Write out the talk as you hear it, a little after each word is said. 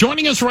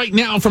Joining us right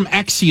now from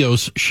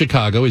Axios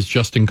Chicago is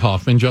Justin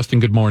Kaufmann. Justin,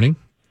 good morning.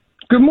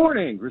 Good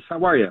morning, Bruce.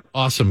 How are you?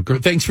 Awesome.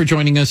 Thanks for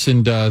joining us,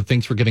 and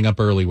thanks for getting up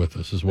early with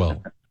us as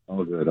well.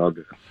 All good, all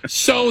good.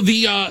 So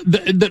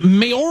the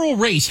mayoral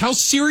race, how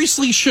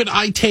seriously should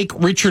I take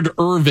Richard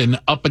Irvin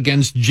up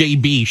against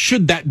JB?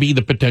 Should that be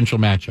the potential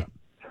matchup?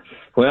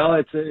 Well,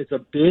 it's a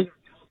big.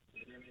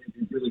 If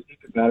you really think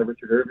about it,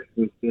 Richard Irvin,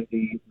 who's been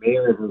the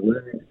mayor of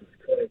Aurora.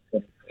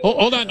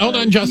 Hold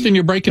on, Justin.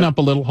 You're breaking up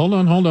a little. Hold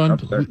on.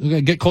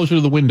 Get closer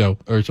to the window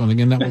or something.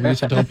 Isn't that what we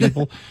used to tell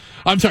people?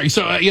 I'm sorry.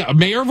 So,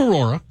 Mayor of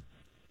Aurora.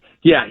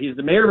 Yeah, he's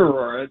the mayor of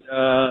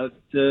Aurora.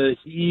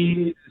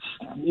 Even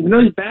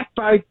though he's backed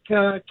by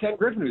Ken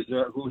Griffin,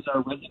 who's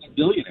our resident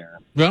billionaire.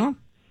 Well,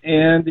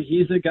 and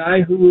he's a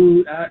guy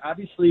who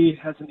obviously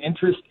has an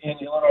interest in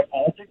Illinois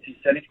politics. He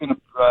said he's going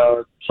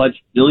to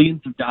pledge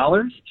billions of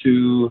dollars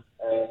to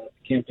the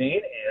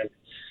campaign, and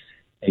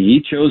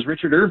he chose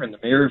Richard Irvin, the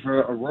mayor of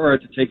Aurora,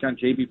 to take on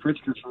J.B.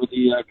 Pritzker for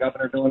the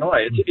governor of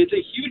Illinois. It's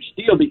a huge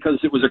deal because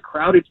it was a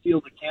crowded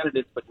field of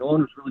candidates, but no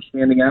one was really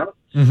standing out.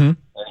 Mm-hmm.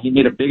 He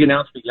made a big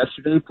announcement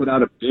yesterday, put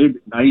out a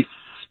big, nice,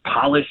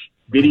 polished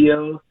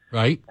video.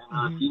 Right.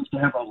 Seems to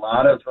have a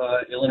lot of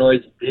Illinois'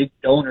 big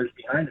donors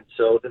behind him.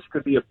 So this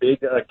could be a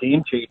big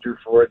game changer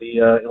for the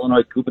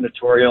Illinois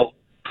Gubernatorial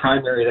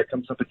primary that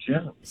comes up in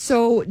June.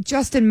 So,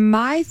 Justin,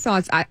 my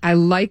thoughts, I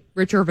like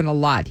Rich Irvin a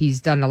lot.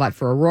 He's done a lot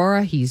for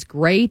Aurora. He's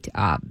great.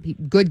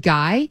 Good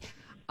guy.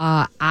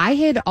 I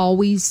had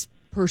always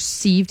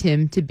perceived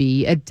him to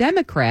be a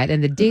Democrat,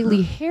 and the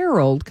Daily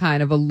Herald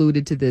kind of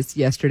alluded to this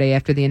yesterday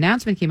after the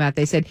announcement came out.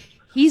 They said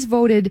he's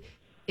voted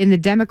in the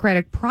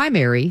Democratic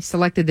primary,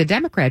 selected the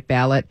Democrat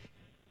ballot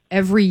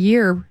every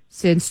year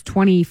since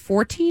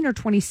 2014 or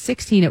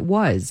 2016 it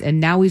was,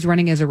 and now he's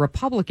running as a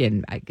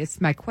Republican. I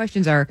guess my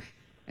questions are,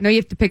 I know you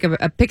have to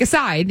pick a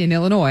side in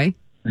Illinois,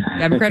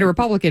 Democrat or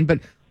Republican, but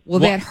will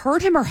that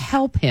hurt him or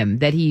help him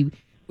that he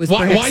was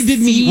why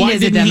didn't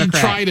he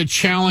try to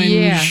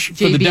challenge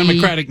for the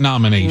Democratic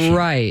nomination?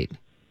 Right.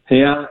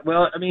 Yeah,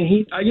 well, I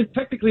mean, I guess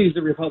technically he's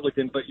a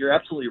Republican, but you're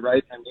absolutely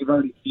right, and they've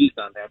already seized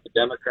on that, the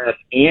Democrats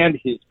and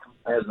his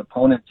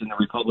opponents in the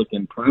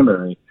Republican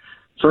primary.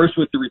 First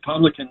with the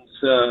Republicans,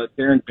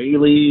 Darren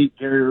Bailey,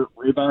 Gary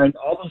Rabine,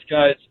 all those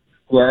guys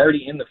who are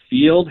already in the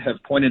field have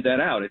pointed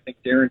that out. I think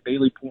Darren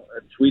Bailey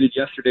tweeted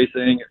yesterday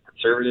saying a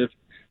conservative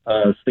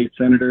state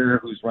senator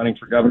who's running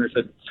for governor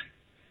said,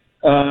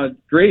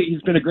 great,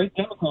 he's been a great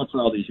Democrat for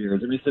all these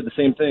years. And he said the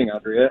same thing,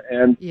 Andrea.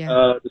 And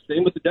the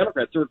same with the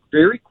Democrats. They were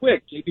very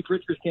quick. J.B.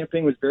 Pritzker's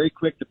campaign was very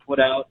quick to put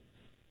out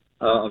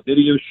a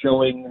video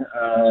showing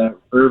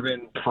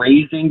Irvin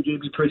praising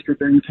J.B. Pritzker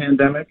during the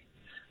pandemic.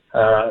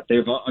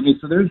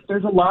 So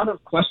there's a lot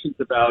of questions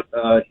about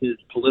his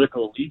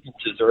political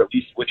allegiances, or at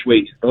least which way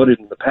he's voted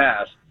in the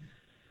past.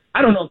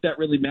 I don't know if that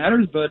really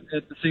matters, but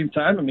at the same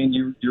time, I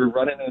mean, you're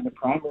running in a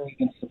primary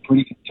against some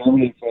pretty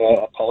conservative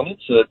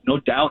opponents. No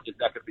doubt that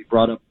going to be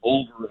brought up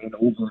over and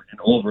over and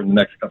over in the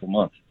next couple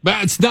months.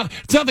 But it's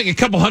nothing a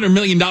couple $100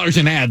 million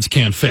in ads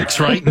can't fix,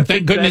 right? And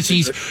thank goodness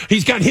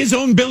he's got his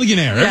own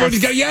billionaire. Yes.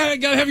 Everybody's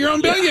got to have your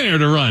own billionaire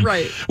to run.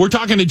 Right. We're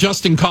talking to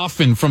Justin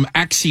Kaufmann from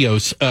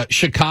Axios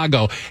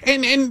Chicago,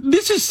 and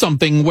this is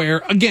something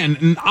where,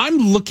 again, I'm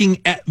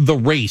looking at the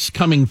race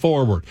coming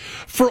forward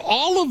for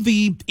all of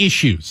the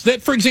issues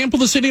that, for example,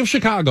 the city of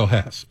Chicago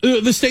has,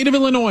 the state of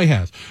Illinois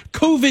has,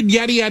 COVID,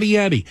 yada yada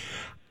yada.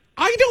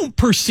 I don't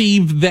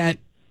perceive that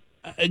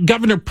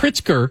Governor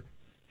Pritzker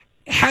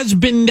has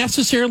been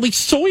necessarily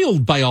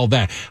soiled by all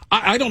that.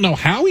 I don't know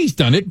how he's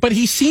done it, but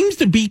he seems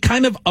to be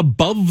kind of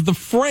above the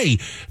fray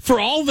for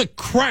all the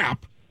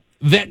crap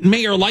that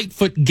Mayor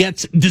Lightfoot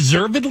gets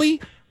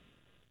deservedly.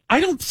 I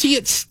don't see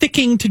it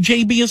sticking to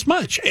JB as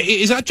much.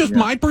 Is that just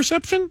my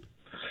perception?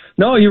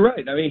 No, you're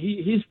right. I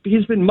mean,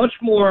 he's been much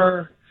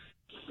more,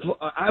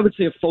 I would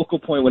say, a focal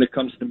point when it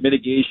comes to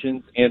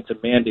mitigations and to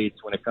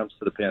mandates when it comes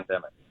to the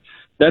pandemic.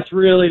 That's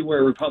really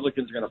where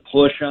Republicans are going to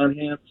push on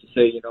him to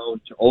say,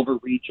 to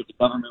overreach of the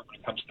government when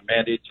it comes to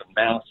mandates and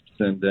masks.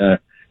 And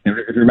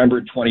if you remember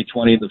in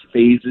 2020, the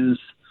phases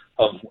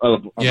of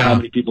how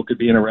many people could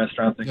be in a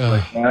restaurant, things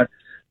like that.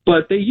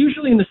 But they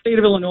usually, in the state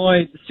of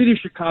Illinois, the city of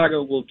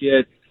Chicago will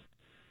get,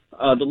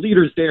 the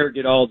leaders there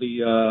get all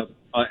the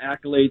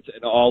accolades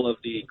and all of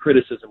the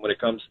criticism when it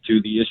comes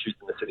to the issues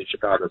in the city of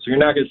Chicago. So you're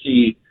not going to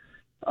see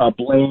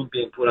blame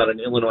being put on an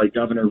Illinois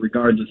governor,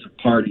 regardless of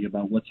party,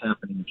 about what's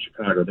happening in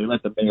Chicago. They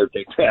let the mayor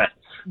take that.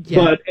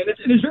 Yeah. But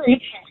it's very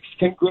interesting.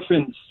 Ken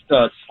Griffin's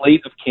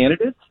slate of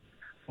candidates,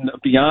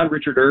 beyond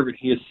Richard Irvin,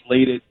 he has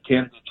slated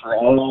candidates for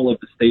all of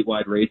the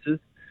statewide races.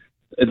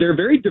 They're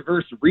very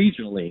diverse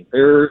regionally.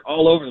 They're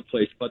all over the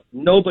place, but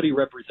nobody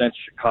represents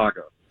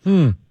Chicago.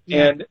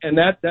 Yeah. And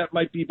that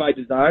might be by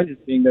design, is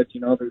being that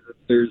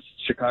there's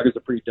Chicago's a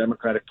pretty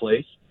democratic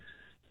place,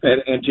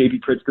 and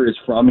J.B. Pritzker is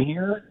from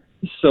here.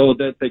 So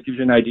that gives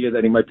you an idea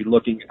that he might be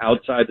looking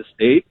outside the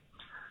state.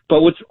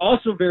 But what's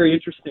also very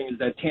interesting is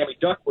that Tammy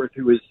Duckworth,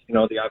 who is,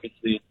 the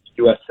obviously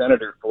U.S.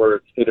 Senator for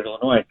the state of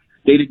Illinois,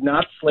 They did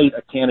not slate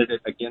a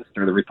candidate against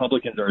her. The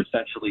Republicans are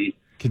essentially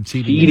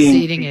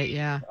conceding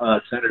it,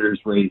 senator's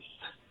race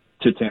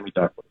to Tammy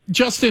Duckworth.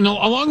 Justin,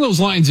 along those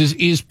lines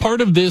is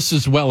part of this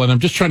as well, and I'm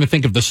just trying to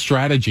think of the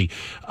strategy.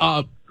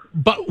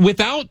 But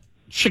without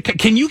Chicago,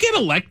 can you get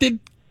elected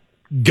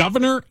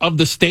governor of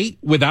the state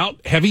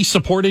without heavy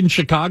support in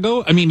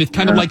Chicago? I mean, it's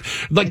kind of like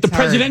the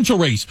presidential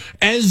race.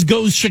 As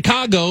goes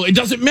Chicago, it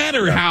doesn't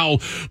matter how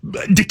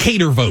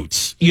Decatur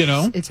votes, you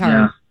know? It's hard.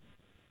 Yeah.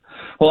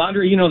 Well,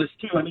 Andrea, you know this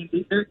too. I mean,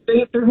 there's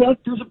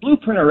a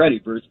blueprint already,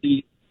 Bruce.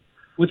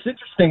 What's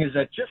interesting is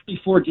that just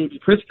before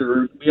J.B.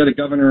 Pritzker, we had a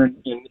governor in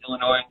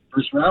Illinois,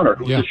 Bruce Rauner,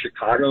 who was a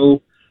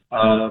Chicago,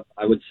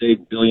 I would say,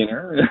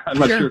 billionaire. I'm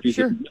not sure if he's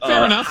Fair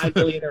enough. high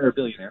billionaire or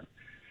billionaire.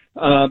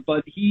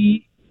 But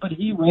he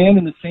ran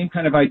in the same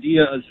kind of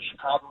idea as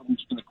Chicago,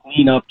 who's going to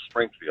clean up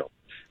Springfield.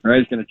 Right?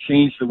 He's going to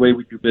change the way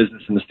we do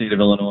business in the state of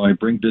Illinois,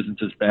 bring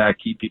businesses back,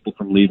 keep people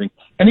from leaving.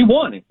 And he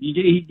won.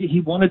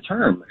 He won a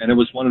term, and it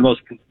was one of the most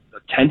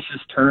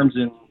contentious terms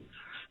in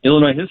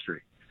Illinois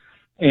history.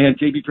 And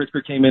J.B.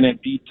 Pritzker came in and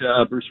beat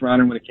Bruce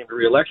Rauner when it came to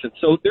re-election.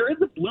 So there is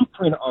a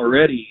blueprint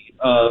already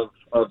of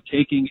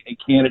taking a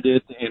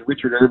candidate, and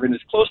Richard Irvin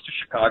is close to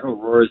Chicago.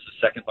 Aurora is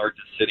the second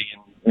largest city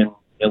in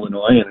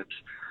Illinois, and it's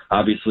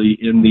obviously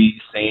in the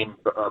same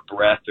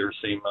breath or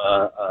same,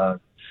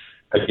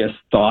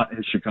 thought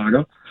as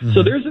Chicago. Mm-hmm.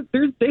 So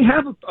they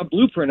have a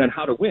blueprint on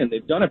how to win.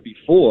 They've done it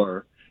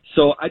before.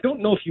 So I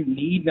don't know if you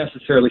need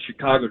necessarily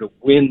Chicago to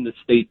win the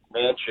state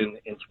mansion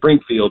in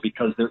Springfield,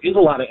 because there is a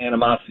lot of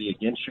animosity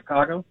against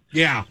Chicago.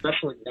 Yeah.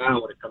 Especially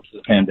now when it comes to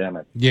the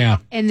pandemic. Yeah.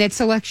 And that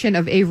selection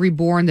of Avery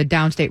Bourne, the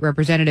downstate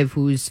representative,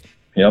 who's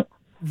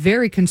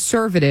very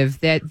conservative,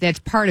 that's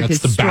part of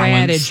his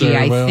strategy,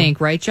 I think.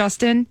 Right,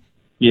 Justin?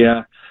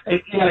 Yeah.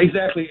 Yeah,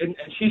 exactly. And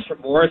she's from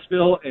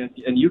Morrisville, and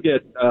you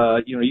get,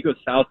 you go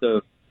south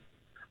of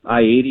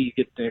I-80, you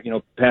get,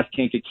 past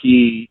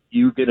Kankakee,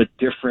 you get a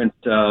different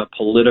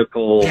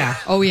political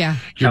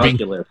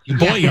calculus.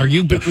 Boy, are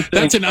you,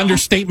 that's an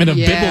understatement of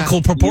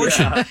biblical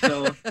proportion. Yeah,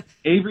 so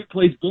Avery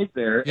plays big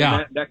there,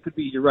 and that could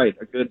be, you're right,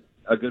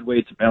 a good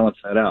way to balance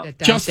that out.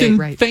 Justin,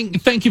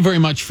 thank you very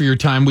much for your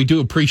time. We do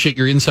appreciate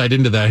your insight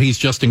into that. He's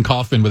Justin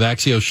Kaufmann with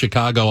Axios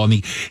Chicago on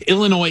the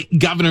Illinois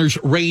governor's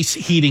race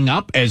heating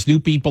up as new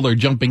people are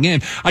jumping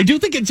in. I do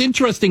think it's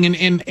interesting,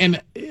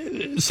 and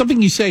something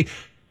you say,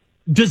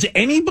 would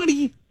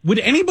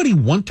anybody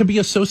want to be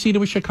associated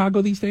with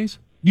Chicago these days?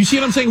 You see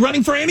what I'm saying?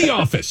 Running for any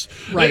office,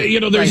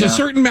 right? There's a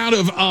certain amount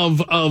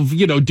of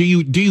do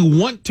you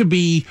want to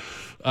be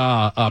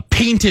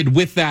painted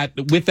with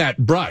that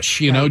brush?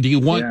 Do you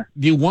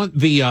want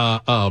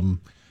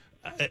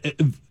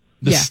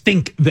the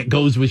stink that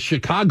goes with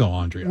Chicago,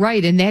 Andrea?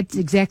 Right, and that's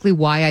exactly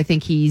why I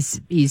think he's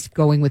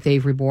going with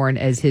Avery Bourne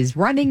as his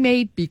running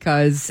mate,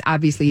 because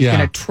obviously he's going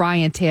to try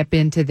and tap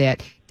into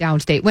that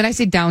downstate. When I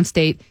say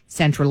downstate,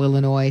 central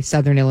Illinois,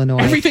 southern Illinois.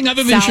 Everything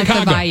other than south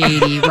Chicago. Of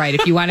I-80, right,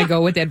 if you want to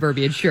go with that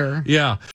verbiage, sure. Yeah.